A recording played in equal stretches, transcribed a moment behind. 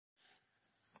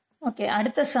Okay,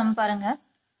 அடுத்த some பாருங்க.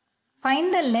 Find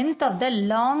the length of the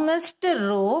longest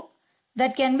rope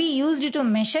that can be used to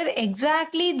measure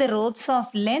exactly the ropes of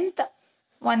length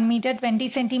 1 meter 20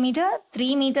 centimeter,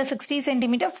 3 meter 60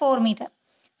 centimeter, 4 meter.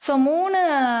 So 3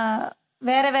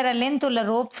 வேற வேற length உள்ள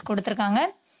ropes கொடுத்துருக்காங்க.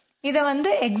 இதை வந்து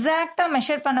எக்ஸாக்டாக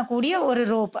measure பண்ணக்கூடிய ஒரு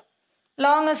ரோப்,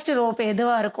 லாங்கஸ்ட் ரோப்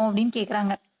எதுவாக இருக்கும் அப்படின்னு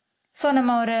கேட்குறாங்க. ஸோ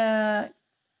நம்ம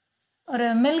ஒரு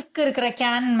மில்க் இருக்கிற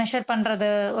கேன் மெஷர் பண்ணுறது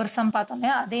ஒரு சம் பார்த்தோம்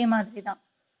இல்லையா, அதே மாதிரி தான்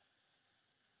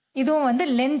இதுவும் வந்து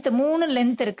லென்த் 3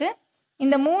 லென்த் இருக்கு.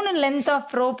 இந்த 3 லென்த்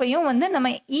ஆஃப் ரோப்பையும் வந்து நம்ம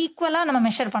ஈக்குவலாக நம்ம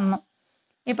மெஷர் பண்ணணும்.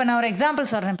 இப்போ நான் ஒரு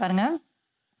எக்ஸாம்பிள் சொல்கிறேன் பாருங்க.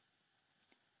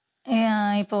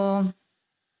 இப்போ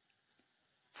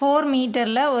 4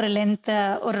 மீட்டரில் ஒரு லென்த்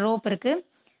ஒரு ரோப் இருக்கு,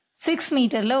 6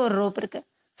 மீட்டரில் ஒரு ரோப் இருக்கு.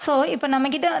 ஸோ இப்போ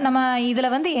நம்ம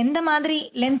இதில் வந்து எந்த மாதிரி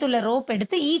லென்த் உள்ள ரோப்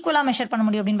எடுத்து ஈக்குவலாக மெஷர் பண்ண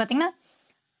முடியும் அப்படின்னு பார்த்தீங்கன்னா,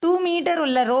 2 மீட்டர்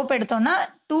உள்ள ரோப் எடுத்தோம்னா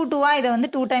 2 இதை வந்து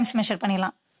 2 டைம்ஸ் மெஷர்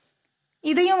பண்ணிடலாம்.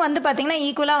 இதையும் வந்து பார்த்தீங்கன்னா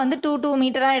ஈக்குவலாக வந்து 2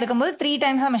 மீட்டராக எடுக்கும்போது 3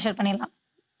 டைம்ஸாக மெஷர் பண்ணிடலாம்.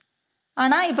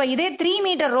 ஆனால் இப்போ இதே 3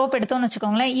 மீட்டர் ரோப் எடுத்தோம்னு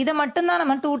வச்சுக்கோங்களேன், இதை மட்டும்தான்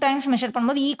நம்ம 2 டைம்ஸ் மெஷர்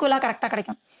பண்ணும்போது ஈக்குவலாக கரெக்டாக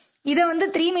கிடைக்கும். இதை வந்து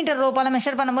 3 மீட்டர் ரோப்பால்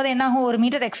மெஷர் பண்ணும்போது என்ன ஆகும், 1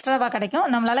 மீட்டர் எக்ஸ்ட்ராவாக கிடைக்கும்.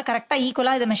 நம்மளால கரெக்டாக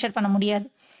ஈக்குவலாக இதை மெஷர் பண்ண முடியாது.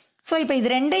 ஸோ இப்போ இது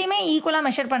ரெண்டையுமே ஈக்குவலாக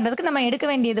மெஷர் பண்ணுறதுக்கு நம்ம எடுக்க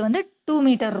வேண்டியது வந்து 2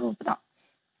 மீட்டர் ரோப் தான்.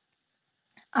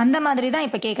 அந்த மாதிரி தான்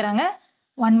இப்போ கேட்குறாங்க.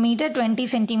 1 metre 20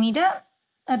 centimetre,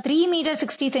 3 metre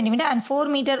 60 centimetre and 4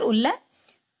 metre உள்ள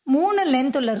 3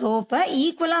 லென்த் உள்ள ரோப்பை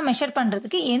ஈக்குவலாக மெஷர்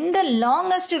பண்ணுறதுக்கு எந்த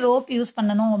லாங்கஸ்ட் ரோப் யூஸ்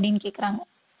பண்ணணும் அப்படின்னு கேட்குறாங்க.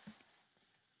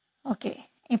 ஓகே,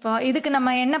 இப்போ இதுக்கு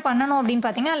நம்ம என்ன பண்ணணும் அப்படின்னு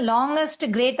பார்த்தீங்கன்னா, லாங்கஸ்ட்,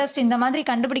 கிரேட்டஸ்ட் இந்த மாதிரி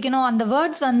கண்டுபிடிக்கணும். அந்த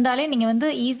வேர்ட்ஸ் வந்தாலே நீங்கள் வந்து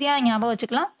ஈஸியாக ஞாபகம்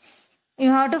வச்சுக்கலாம். You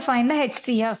have to find the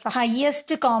HCF,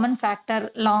 highest common factor,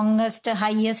 longest,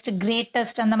 highest,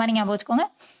 greatest அந்த மாதிரி ஞாபகம் வச்சுக்கோங்க.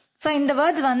 ஸோ இந்த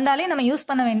வேர்ட்ஸ் வந்தாலே நம்ம யூஸ்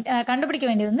பண்ண கண்டுபிடிக்க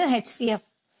வேண்டியது வந்து HCF,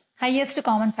 ஹையஸ்ட்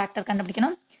காமன் ஃபேக்டர்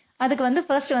கண்டுபிடிக்கணும். அதுக்கு வந்து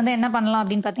ஃபர்ஸ்ட் வந்து என்ன பண்ணலாம்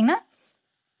அப்படின்னு பார்த்தீங்கன்னா,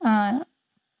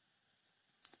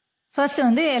 ஃபர்ஸ்ட்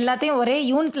வந்து எல்லாத்தையும் ஒரே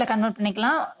யூனிட்ல கன்வெர்ட்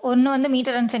பண்ணிக்கலாம். ஒன்று வந்து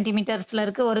மீட்டர் அண்ட் சென்டிமீட்டர்ஸில்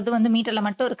இருக்குது, ஒரு இது வந்து மீட்டரில்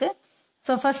மட்டும் இருக்குது.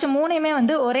 ஸோ ஃபர்ஸ்ட் 3மே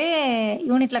வந்து ஒரே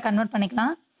யூனிட்ல கன்வெர்ட்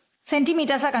பண்ணிக்கலாம்,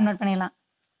 சென்டிமீட்டர்ஸாக கன்வெர்ட் பண்ணிடலாம்.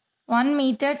 1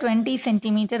 metre 20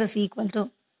 centimetre is equal to,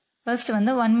 first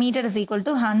வந்து 1 metre is equal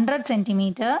to 100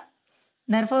 centimetre.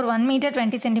 therefore 1 metre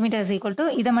 20 centimetre is equal to,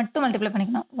 இதை மட்டும் மல்டிப்ளை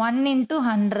பண்ணிக்கணும், 1 into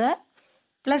 100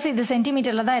 ப்ளஸ் இது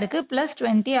சென்டிமீட்டரில் தான் இருக்குது, ப்ளஸ்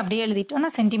 20 அப்படியே எழுதிட்டோம்னா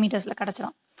சென்டிமீட்டர்ஸில்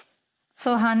கிடச்சிரும். So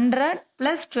 100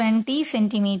 + 20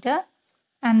 centimetre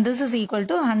and this is equal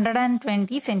to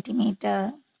 120 centimetre.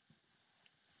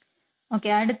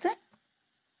 Okay, அடுத்து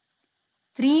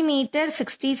 3 metre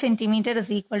 60 centimetre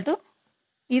is equal to,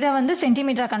 இதை வந்து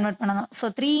சென்டிமீட்டராக கன்வெர்ட் பண்ணணும். ஸோ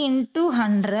 3 into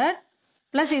 100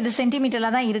 ப்ளஸ் இது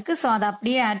சென்டிமீட்டரில் தான் இருக்குது, ஸோ அதை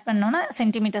அப்படியே ஆட் பண்ணோன்னா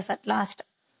centimetres at last.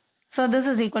 So this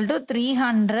is equal to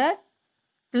 300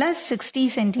 + 60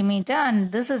 centimetre and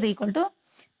this is equal to,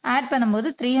 add பண்ணும்போது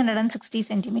 360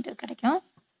 சென்டிமீட்டர் கிடைக்கும்.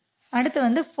 அடுத்து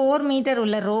வந்து 4 மீட்டர்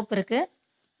உள்ள ரோப் இருக்குது.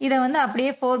 இதை வந்து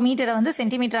அப்படியே 4 மீட்டரை வந்து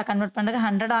சென்டிமீட்டராக கன்வெர்ட் பண்ணுறதுக்கு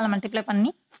 100ஆல் மல்டிப்ளை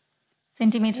பண்ணி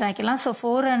centimetre ஆக்கிடலாம். So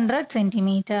 400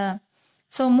 centimetre.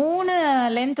 So 3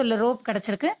 length உள்ள ரோப்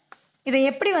கிடச்சிருக்கு. இதை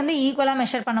எப்படி வந்து ஈக்குவலாக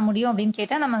மெஷர் பண்ண முடியும் அப்படின்னு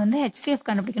கேட்டால் நம்ம வந்து HCF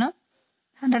கண்டுபிடிக்கணும்.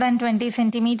 120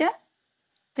 சென்டிமீட்டர்,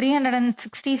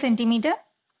 360 சென்டிமீட்டர்,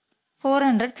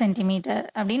 400 சென்டிமீட்டர்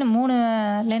அப்படின்னு 3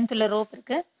 லென்த் உள்ள ரோப்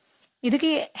இருக்குது.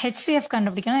 இதுக்கு HCF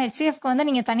கண்டுபிடிக்கணும். HCFக்கு வந்து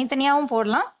நீங்கள் தனித்தனியாகவும்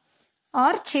போடலாம்,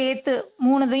 ஆர் சேர்த்து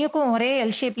 3க்கும் ஒரே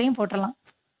எல் ஷேப்லேயும் போட்டுடலாம்.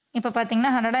 இப்போ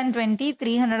பார்த்தீங்கன்னா 120,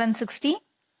 360,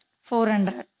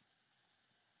 400.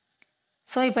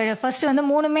 ஸோ இப்போ ஃபர்ஸ்ட் வந்து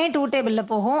 3மே 2 டேபிளில்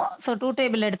போகும். ஸோ 2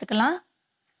 டேபிள் எடுத்துக்கலாம்.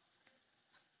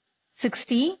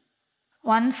 60,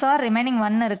 1s ஆர் ரிமைனிங்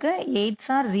 1 இருக்குது, 8s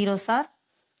R 0s R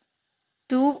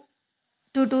 2,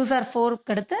 2 2s R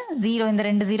 4க்கு அடுத்து 0, இந்த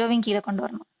 2 0வையும் கீழே கொண்டு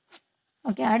வரணும்.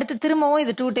 ஓகே, அடுத்து திரும்பவும்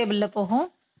இது 2 டேபிளில் போகும்.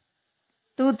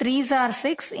 2 3s ஆர்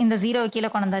 6, இந்த 0 கீழே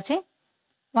கொண்டு வந்தாச்சு.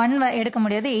 1 எடுக்க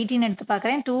முடியாது, 18 எடுத்து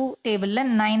பார்க்குறேன். 2 டேபிளில்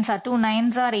 9s ஆர் 2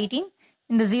 9s ஆர் 18,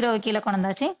 இந்த 0 கீழே கொண்டு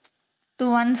வந்தாச்சு. 2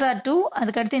 1s ஆர் 2,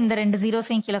 அதுக்கடுத்து இந்த 2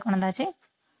 0ஸையும் கீழே கொண்டு வந்தாச்சு.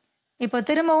 இப்போ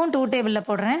திரும்பவும் 2 டேபிளில்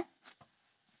போடுறேன்.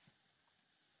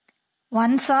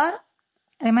 1s ஆர்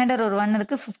ரிமைண்டர் ஒரு 1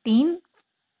 இருக்குது, 15.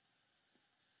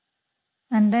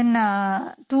 அண்ட் தென்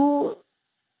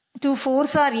 2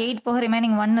 4s ஆர் 8 போக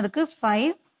ரிமைனிங் 1 இருக்குது,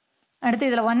 5. அடுத்து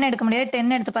இதில் 1 எடுக்க முடியாது,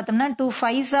 10 எடுத்து பார்த்தோம்னா 2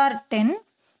 5s ஆர் 10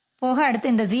 போக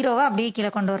அடுத்து இந்த 0வை அப்படியே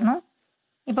கீழே கொண்டு வரணும்.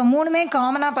 இப்போ 3மே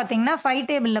காமனாக பார்த்தீங்கன்னா 5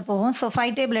 டேபிளில் போகும். ஸோ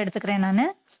 5 டேபிள் எடுத்துக்கிறேன் நான்.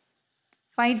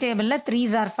 5 டேபிளில்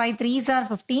 3s R 5, 3s R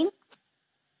 15,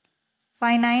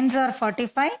 5 9s R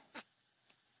 45,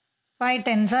 5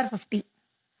 10s R 50.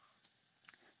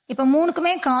 இப்போ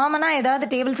 3க்குமே காமனாக ஏதாவது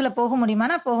டேபிள்ஸில் போக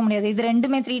முடியுமானா போக முடியாது. இது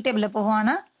ரெண்டுமே 3 டேபிளில் போகும்.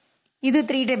 ஆனால் இது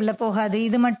 3 டேபிளில் போகாது,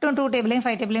 இது மட்டும் 2 டேபிளையும்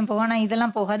 5 டேபிளையும் போகும், ஆனால்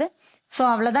இதெல்லாம் போகாது. ஸோ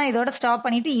அவ்வளோதான், இதோட ஸ்டாப்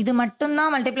பண்ணிவிட்டு இது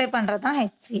மட்டும்தான் மல்டிப்ளை பண்ணுறது தான்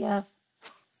HCF.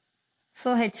 So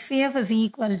HCF is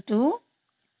equal to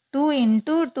 2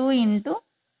 into 2 into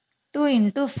 2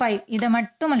 into 5, இதை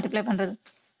மட்டும் மல்டிப்ளை பண்ணுறது.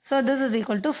 So this is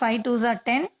equal to 5 2s are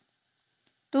 10,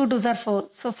 2 2s are 4.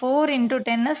 So 4 into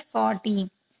 10 is 40.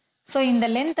 So இந்த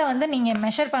லென்த்தை வந்து நீங்கள்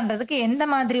மெஷர் பண்ணுறதுக்கு எந்த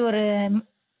மாதிரி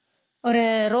ஒரு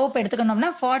ரோப் எடுத்துக்கணும்னா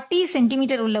 40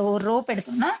 சென்டிமீட்டர் உள்ள ஒரு ரோப்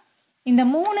எடுத்தோம்னா இந்த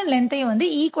 3 லென்த்தையும் வந்து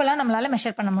ஈக்குவலாக நம்மளால்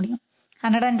மெஷர் பண்ண முடியும்.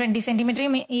 120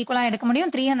 சென்டிமீட்டரையும் ஈக்குவலாக எடுக்க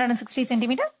முடியும், 360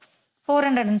 சென்டிமீட்டர்,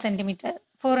 400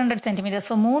 சென்டிமீட்டர்.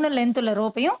 ஸோ 3 லென்த் உள்ள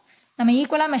ரோப்பையும் நம்ம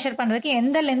ஈக்குவலாக மெஷர் பண்ணுறதுக்கு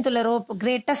எந்த லென்த் உள்ள ரோப்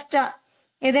கிரேட்டஸ்டாக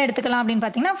எதை எடுத்துக்கலாம் அப்படின்னு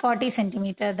பார்த்தீங்கன்னா 40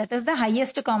 centimetre. That is the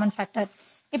highest common factor.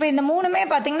 இப்போ இந்த 3மே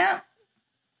பார்த்தீங்கன்னா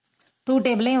 2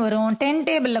 டேபிளையும் வரும், 10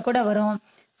 டேபிளில் கூட வரும்.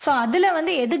 ஸோ அதில்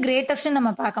வந்து எது கிரேட்டஸ்ட்னு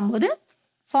நம்ம பார்க்கும்போது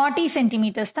 40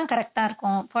 சென்டிமீட்டர்ஸ் தான் கரெக்டாக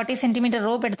இருக்கும். 40 சென்டிமீட்டர்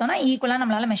ரோப் எடுத்தோம்னா ஈக்குவலாக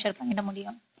நம்மளால் மெஷர் பண்ணிட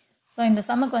முடியும். ஸோ இந்த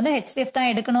சம்முக்கு வந்து HCF தான்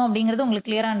எடுக்கணும் அப்படிங்கிறது உங்களுக்கு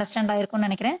கிளியராக அண்டர்ஸ்டாண்ட் ஆயிருக்கும்னு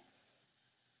நினைக்கிறேன்.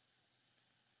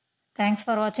 தேங்க்ஸ்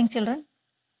ஃபார் வாட்சிங் சில்ட்ரன்.